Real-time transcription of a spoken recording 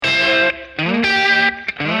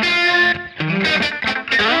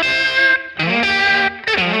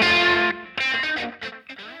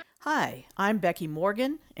I'm Becky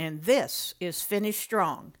Morgan, and this is Finish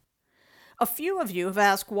Strong. A few of you have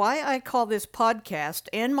asked why I call this podcast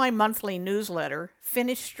and my monthly newsletter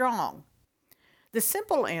Finish Strong. The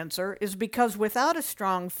simple answer is because without a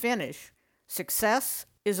strong finish, success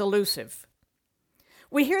is elusive.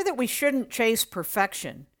 We hear that we shouldn't chase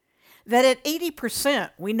perfection, that at 80%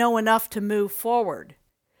 we know enough to move forward,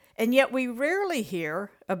 and yet we rarely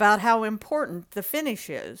hear about how important the finish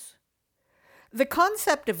is. The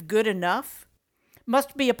concept of good enough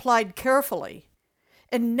must be applied carefully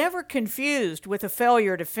and never confused with a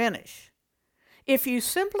failure to finish. If you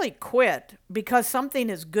simply quit because something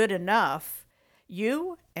is good enough,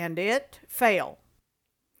 you and it fail.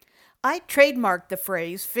 I trademarked the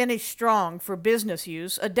phrase "finish strong" for business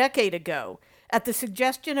use a decade ago at the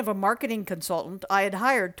suggestion of a marketing consultant I had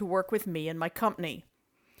hired to work with me and my company.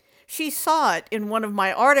 She saw it in one of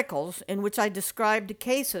my articles in which I described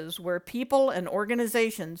cases where people and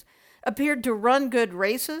organizations appeared to run good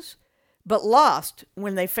races, but lost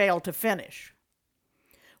when they failed to finish.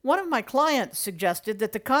 One of my clients suggested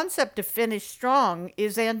that the concept of finish strong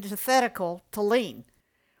is antithetical to lean,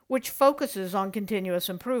 which focuses on continuous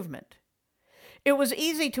improvement. It was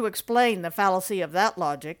easy to explain the fallacy of that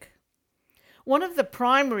logic. One of the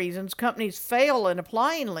prime reasons companies fail in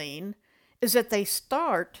applying lean is that they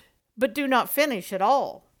start but do not finish at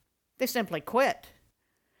all. They simply quit.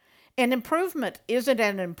 An improvement isn't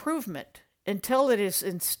an improvement until it is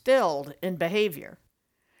instilled in behavior.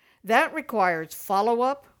 That requires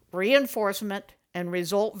follow-up, reinforcement, and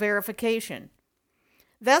result verification.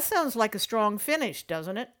 That sounds like a strong finish,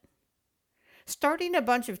 doesn't it? Starting a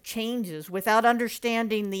bunch of changes without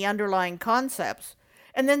understanding the underlying concepts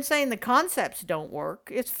and then saying the concepts don't work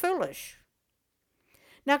is foolish.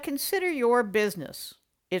 Now consider your business,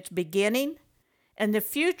 its beginning, and the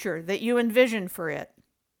future that you envision for it.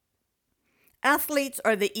 Athletes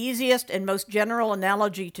are the easiest and most general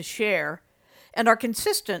analogy to share and are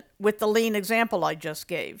consistent with the lean example I just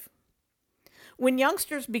gave. When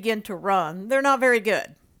youngsters begin to run, they're not very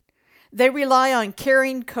good. They rely on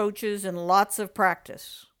caring coaches and lots of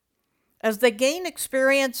practice. As they gain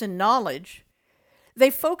experience and knowledge, they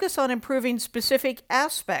focus on improving specific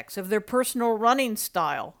aspects of their personal running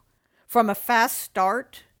style, from a fast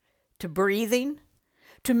start, to breathing,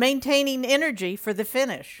 to maintaining energy for the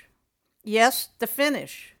finish. Yes, the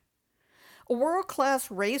finish. A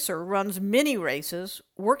world-class racer runs many races,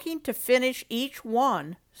 working to finish each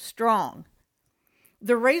one strong.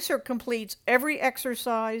 The racer completes every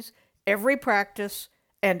exercise, every practice,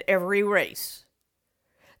 and every race.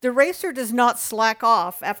 The racer does not slack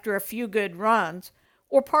off after a few good runs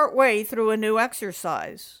or part way through a new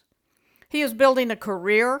exercise. He is building a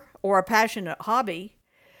career or a passionate hobby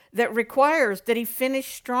that requires that he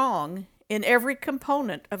finish strong in every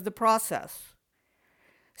component of the process.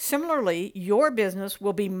 Similarly, your business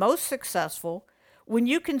will be most successful when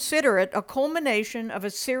you consider it a culmination of a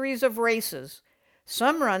series of races,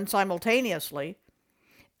 some run simultaneously,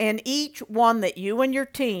 and each one that you and your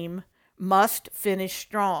team must finish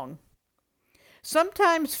strong.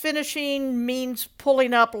 Sometimes finishing means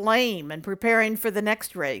pulling up lame and preparing for the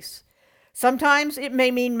next race. Sometimes it may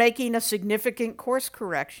mean making a significant course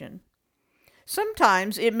correction.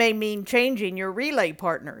 Sometimes it may mean changing your relay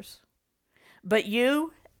partners. But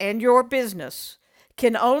you and your business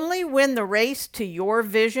can only win the race to your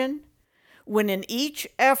vision when in each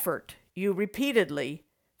effort you repeatedly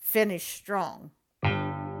finish strong.